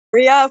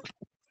Hurry up.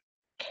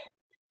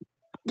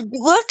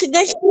 Look,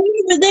 there's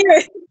something over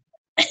there.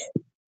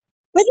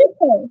 What is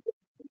it?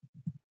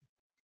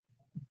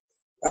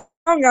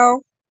 Oh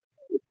no.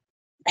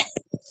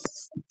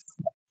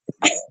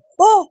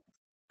 Oh,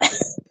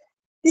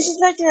 this is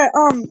like a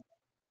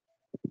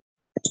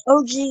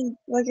OG,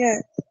 like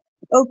a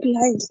OP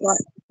hiding spot.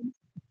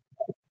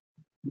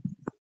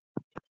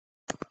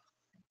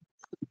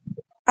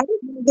 I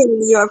don't get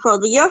the UFO.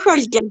 The UFO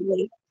is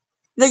deadly.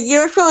 The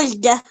UFO is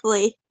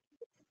deathly.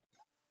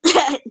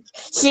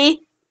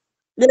 See,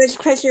 there's a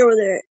person over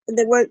there.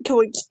 They went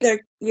towards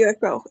their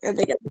UFO, and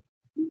they got.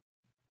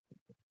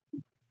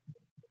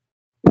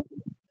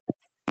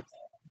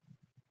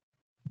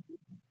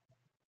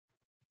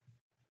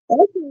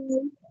 Okay.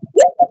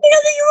 Look at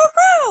the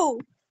UFO.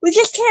 We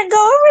just can't go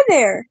over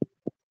there.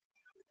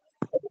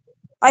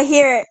 I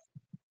hear it.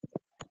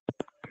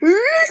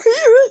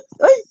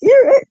 I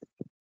hear it.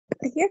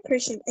 I hear a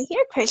person. I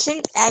hear a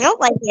person. I don't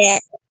like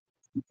it.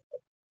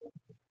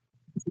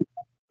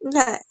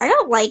 No, I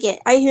don't like it.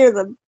 I hear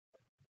them.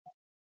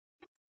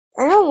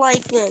 I don't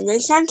like them. They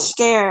sound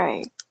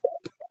scary.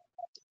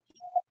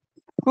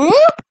 Hmm?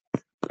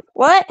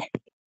 What?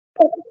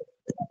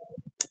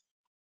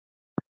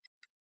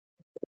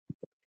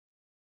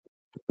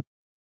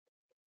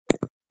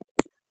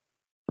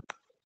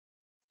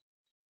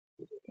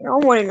 I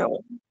don't want to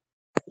know.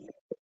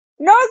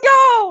 No,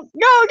 don't!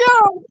 No,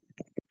 don't!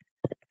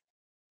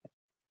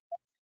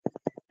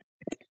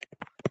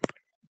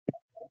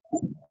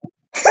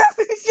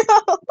 No!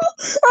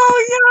 Oh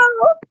no!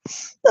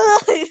 Oh,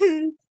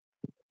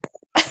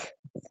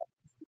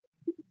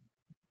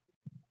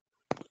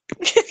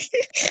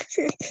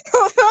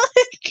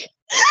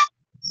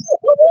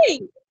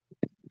 wait!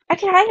 I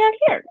can hide out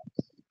here.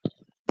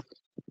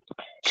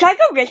 Should I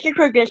go rescue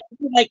for this?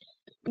 Like,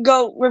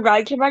 go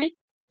revive somebody?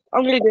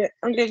 I'm gonna do it.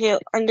 I'm gonna do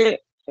it. I'm gonna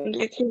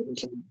kill him.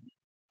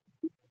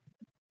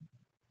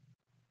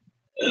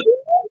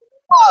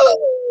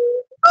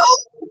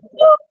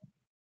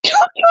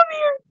 Don't come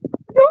here!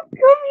 Don't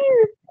come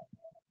here!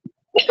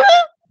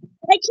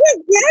 I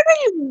can't grab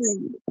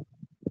anyone!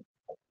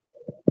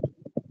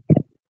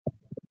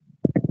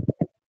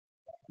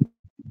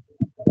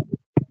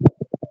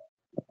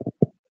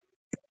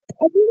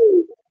 I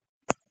didn't.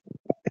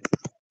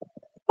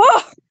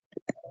 Oh!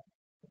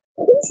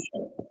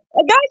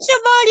 I got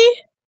somebody!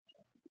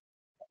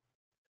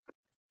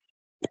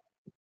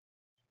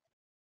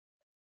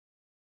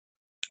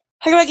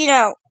 How do I get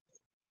out?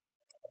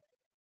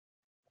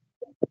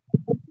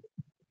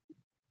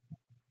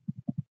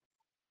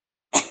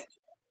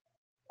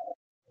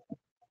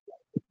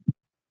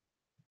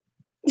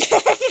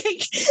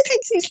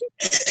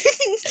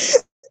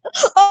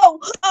 Oh,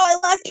 I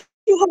left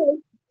you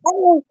home.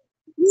 Oh,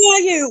 where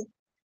are you?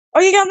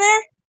 Are you down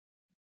there?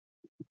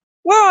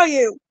 Where are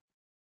you?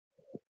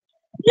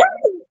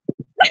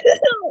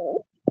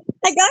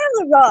 I got on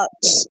the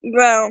rocks,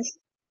 bro.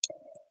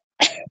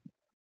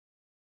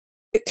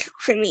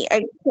 For me,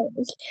 I'm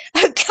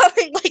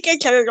coming like a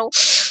turtle.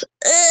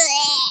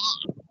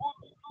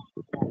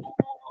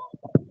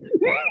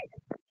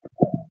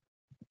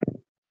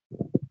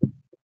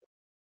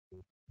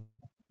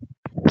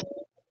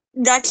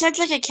 That sounds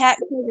like a cat.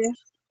 Why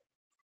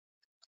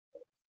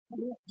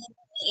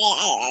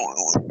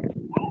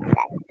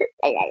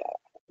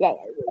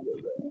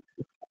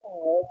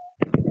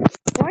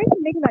are you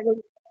making that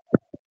noise?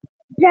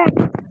 Yeah,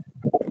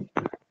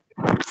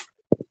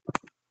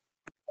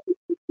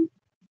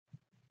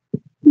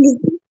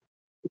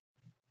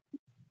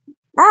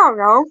 I don't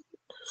know.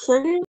 Should you?